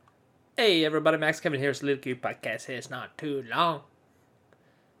Hey everybody, Max Kevin here. It's a little cute podcast here. It's not too long.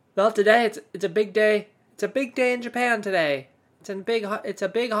 Well, today it's a big day. It's a big day in Japan today. It's a big holiday.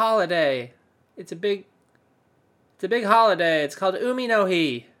 It's a big holiday. It's called Umi no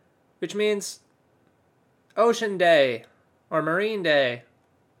Hi, which means Ocean Day or Marine Day.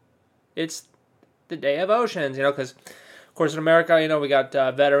 It's the day of oceans, because of course in America, we got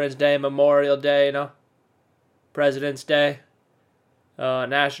Veterans Day, Memorial Day, President's Day.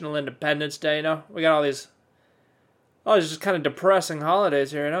 National Independence Day, we got all these just kind of depressing holidays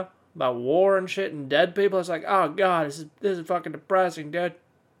here, about war and shit and dead people. It's like, oh god, this is fucking depressing, dude.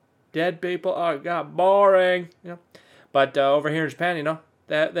 Dead people, oh god, boring, But over here in Japan,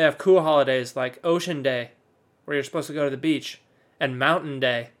 they have cool holidays like Ocean Day, where you're supposed to go to the beach, and Mountain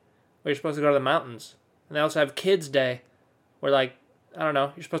Day, where you're supposed to go to the mountains. And they also have Kids Day, where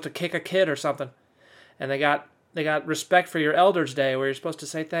you're supposed to kick a kid or something. And they got Respect for Your Elders Day, where you're supposed to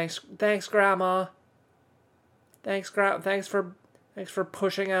say thanks Grandma. Thanks for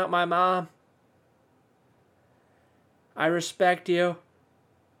pushing out my mom. I respect you.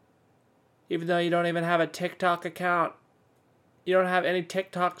 Even though you don't even have a TikTok account. You don't have any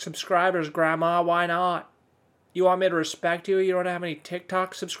TikTok subscribers, Grandma. Why not? You want me to respect you? You don't have any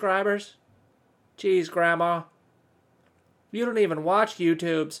TikTok subscribers? Jeez, Grandma. You don't even watch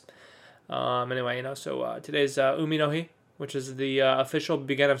YouTubes. Anyway, so today's Umi no Hi, which is the official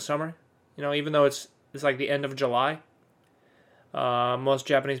beginning of summer. Even though it's like the end of July, most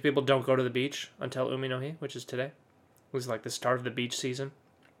Japanese people don't go to the beach until Umi no Hi, which is today. It was like the start of the beach season,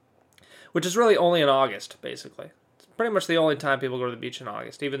 which is really only in August, basically. It's pretty much the only time people go to the beach in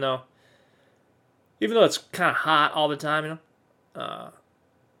August, even though it's kind of hot all the time,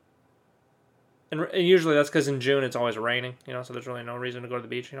 and usually that's because in June it's always raining, so there's really no reason to go to the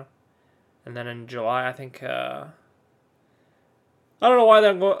beach, And then in July, I think I don't know why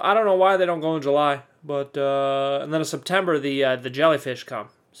they don't go in July, but and then in September the jellyfish come.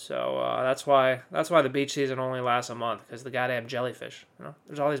 So that's why the beach season only lasts a month, because the goddamn jellyfish.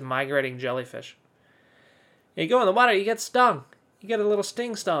 There's all these migrating jellyfish. You go in the water, you get stung. You get a little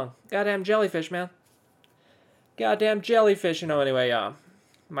sting. Goddamn jellyfish, man. Goddamn jellyfish. Anyway,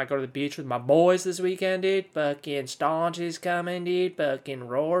 might go to the beach with my boys this weekend, dude. Fucking Staunchy's coming, dude. Fucking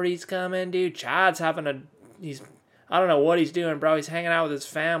Rory's coming, dude. Chad's I don't know what he's doing, bro. He's hanging out with his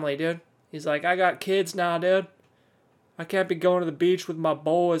family, dude. He's like, I got kids now, dude. I can't be going to the beach with my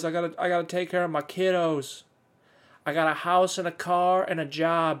boys. I gotta take care of my kiddos. I got a house and a car and a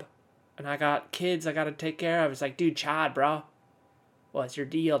job. And I got kids I gotta take care of. It's like, dude, Chad, bro. What's your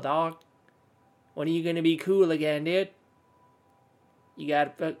deal, dog? When are you gonna be cool again, dude? You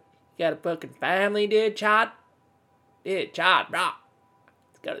got a fucking family, dude, Chad? Dude, Chad, bro.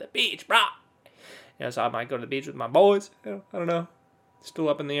 Let's go to the beach, bro. So I might go to the beach with my boys. I don't know. Still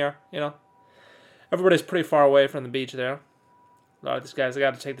up in the air, Everybody's pretty far away from the beach there. A lot of these guys, they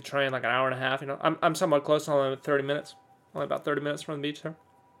got to take the train like an hour and a half, I'm somewhat close, only 30 minutes. Only about 30 minutes from the beach there.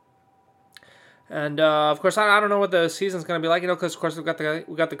 And, of course, I don't know what the season's going to be like, because, of course, we got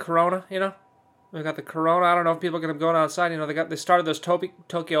the corona, We got the corona. I don't know if people are going to go outside. They started those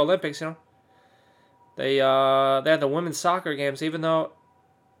Tokyo Olympics. They had the women's soccer games, even though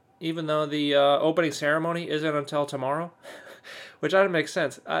the opening ceremony isn't until tomorrow, which doesn't make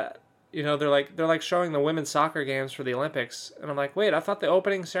sense. They're like showing the women's soccer games for the Olympics, and I'm like, wait, I thought the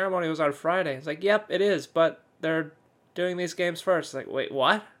opening ceremony was on Friday. It's like, yep, it is, but they're doing these games first. It's like, wait,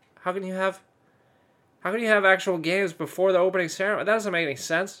 what? How can you have actual games before the opening ceremony? That doesn't make any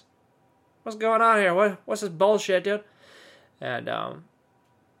sense. What's going on here? What's this bullshit, dude? And,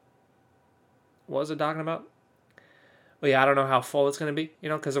 what was it talking about? Well, yeah, I don't know how full it's going to be,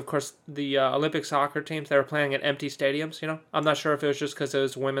 because, of course, the Olympic soccer teams, they were playing at empty stadiums, I'm not sure if it was just because it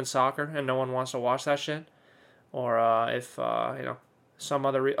was women's soccer and no one wants to watch that shit, or if, some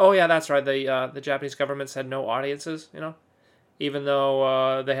other oh, yeah, that's right, the Japanese government said no audiences, even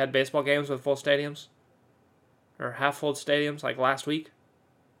though they had baseball games with full stadiums, or half-full stadiums, like last week.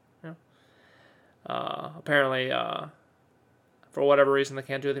 Apparently, for whatever reason, they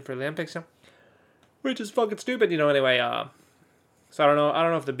can't do it for the Olympics, which is fucking stupid, anyway, so I don't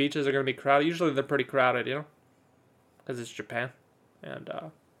know if the beaches are going to be crowded. Usually they're pretty crowded, because it's Japan, and,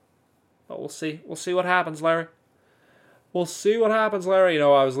 but we'll see what happens, Larry. We'll see what happens, Larry.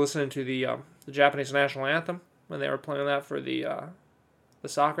 I was listening to the Japanese national anthem when they were playing that for the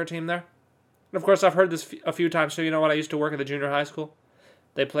soccer team there, and of course I've heard this a few times too. When I used to work at the junior high school,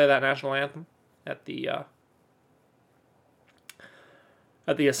 they play that national anthem at the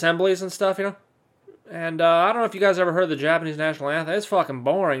assemblies and stuff, And I don't know if you guys ever heard the Japanese national anthem. It's fucking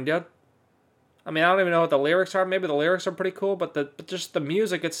boring, dude. I mean, I don't even know what the lyrics are. Maybe the lyrics are pretty cool, but just the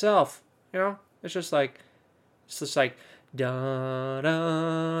music itself You know, it's just like da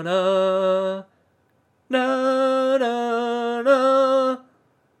da da da da da,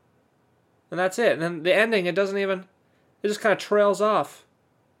 and that's it. And then the ending, it just kind of trails off.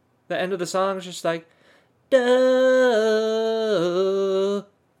 The end of the song is just like da,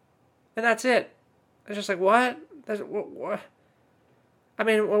 and that's it. It's just like what? What? I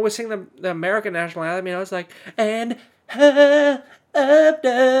mean, when we sing the American national anthem, it's like and up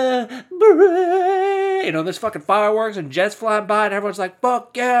the bridge. There's fucking fireworks and jets flying by, and everyone's like,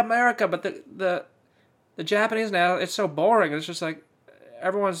 "Fuck yeah, America!" But the Japanese now, it's so boring. It's just like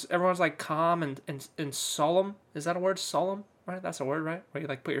everyone's like calm and solemn. Is that a word? Solemn, right? That's a word, right? Where you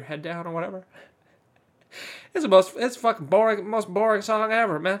like put your head down or whatever. It's fucking boring, most boring song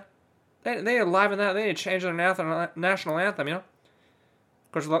ever, man. They need to liven that. They need to change their national anthem, Of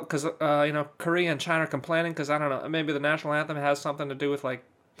course, because Korea and China are complaining because I don't know, maybe the national anthem has something to do with like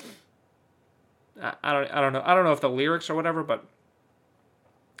I don't know if the lyrics or whatever, but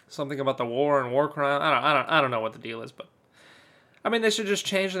something about the war and war crime. I don't know what the deal is, but I mean they should just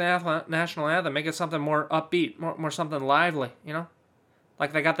change the national anthem, make it something more upbeat, more something lively,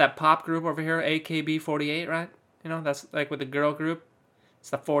 Like they got that pop group over here, AKB48, right? That's like with the girl group. It's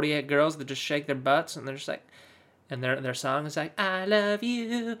the 48 girls that just shake their butts and they're just like, and their song is like, I love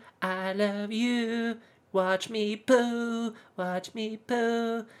you, watch me poo, I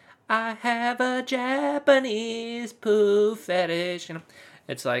have a Japanese poo fetish,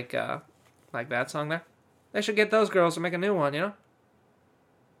 It's like that song there. They should get those girls to make a new one,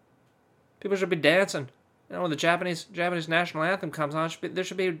 People should be dancing. When the Japanese national anthem comes on, there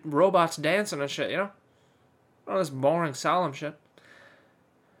should be robots dancing and shit, All this boring, solemn shit.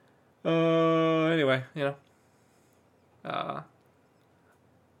 Anyway,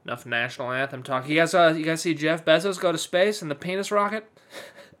 enough national anthem talk. You guys see Jeff Bezos go to space in the penis rocket?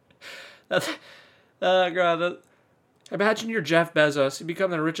 God, imagine you're Jeff Bezos. You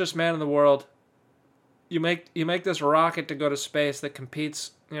become the richest man in the world. You make this rocket to go to space that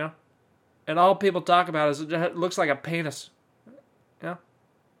competes, and all people talk about is it looks like a penis. You're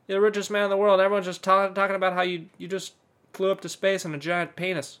the richest man in the world. Everyone's just talking about how you just flew up to space in a giant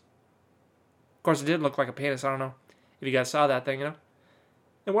penis. Of course, it did look like a penis. I don't know if you guys saw that thing, And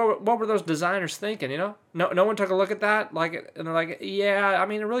what were those designers thinking, No one took a look at that, and they're like, yeah, I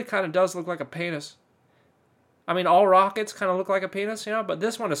mean, it really kind of does look like a penis. I mean, all rockets kind of look like a penis, but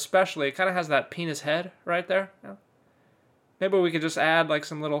this one especially, it kind of has that penis head right there. Maybe we could just add like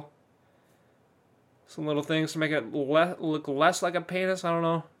some little things to make it look less like a penis. I don't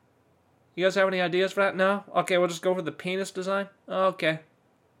know. You guys have any ideas for that? No? Okay, we'll just go for the penis design. Okay.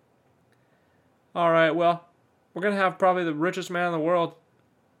 All right, well, we're going to have probably the richest man in the world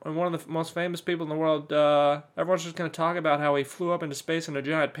and one of the most famous people in the world. Everyone's just going to talk about how he flew up into space in a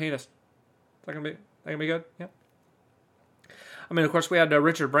giant penis. Is that going to be good? Yeah. I mean, of course, we had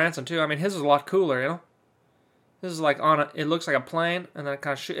Richard Branson, too. I mean, his is a lot cooler, This is like it looks like a plane, and then it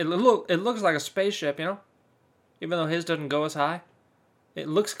kind of it looks like a spaceship, Even though his doesn't go as high. It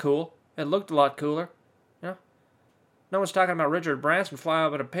looks cool. It looked a lot cooler, No one's talking about Richard Branson flying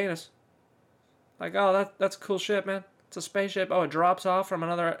up in a penis. Like, oh, that's cool shit, man. It's a spaceship. Oh, it drops off from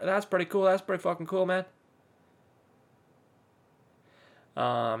another. That's pretty cool. That's pretty fucking cool, man.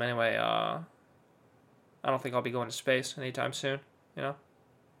 Anyway, I don't think I'll be going to space anytime soon,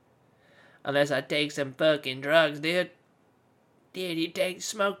 Unless I take some fucking drugs, dude. Dude,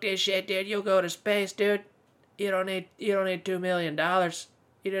 smoke this shit, dude. You'll go to space, dude. You don't need $2 million.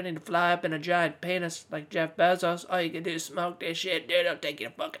 You don't need to fly up in a giant penis like Jeff Bezos. All you can do is smoke this shit, dude. It'll take you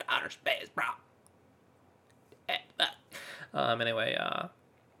to fucking outer space, bro. Anyway, is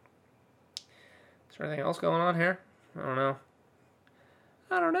there anything else going on here? I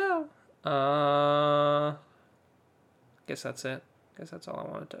don't know. Guess that's it. Guess that's all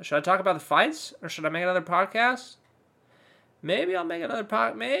I wanted to. Should I talk about the fights, or should I make another podcast? Maybe I'll make another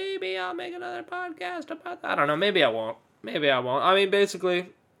podcast about that. I don't know. Maybe I won't. I mean, basically,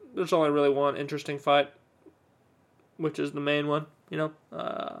 there's only really one interesting fight, which is the main one.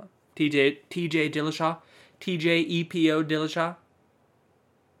 TJ Dillashaw, TJEPO Dillashaw,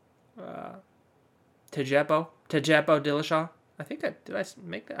 Tejepo Dillashaw. I think I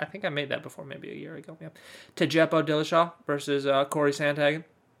make that. I think I made that before, maybe a year ago. Yeah, Tejepo Dillashaw versus Corey Sandhagen,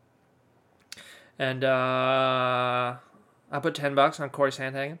 and I put $10 on Corey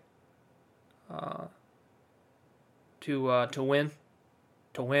Sandhagen to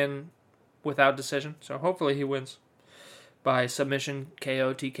win without decision. So hopefully he wins by submission,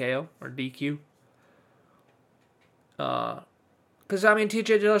 KO, TKO, or DQ. Because, I mean,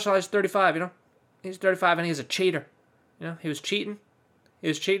 TJ Dillashaw is 35, He's 35 and he's a cheater. He was cheating. He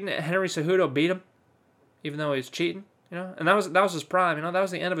was cheating. Henry Cejudo beat him, even though he was cheating. And that was his prime. That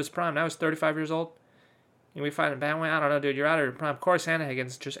was the end of his prime. Now he's 35 years old. We fight in bantamweight. I don't know, dude. You're out of your prime. Corey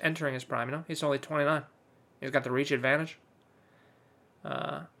Sandhagen's just entering his prime. He's only 29. He's got the reach advantage.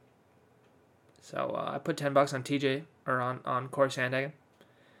 So I put $10 on TJ or on Corey Sandhagen.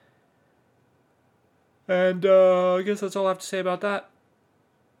 And I guess that's all I have to say about that.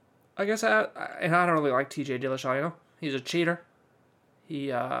 I guess I don't really like TJ Dillashaw. He's a cheater.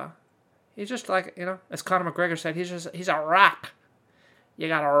 He's just like, as Conor McGregor said, he's a rock. You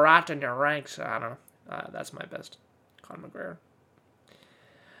got a rot in your ranks. I don't know. That's my best. Conor McGregor.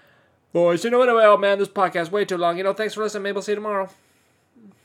 Boys, anyway, oh man, this podcast is way too long. Thanks for listening. Maybe we'll see you tomorrow.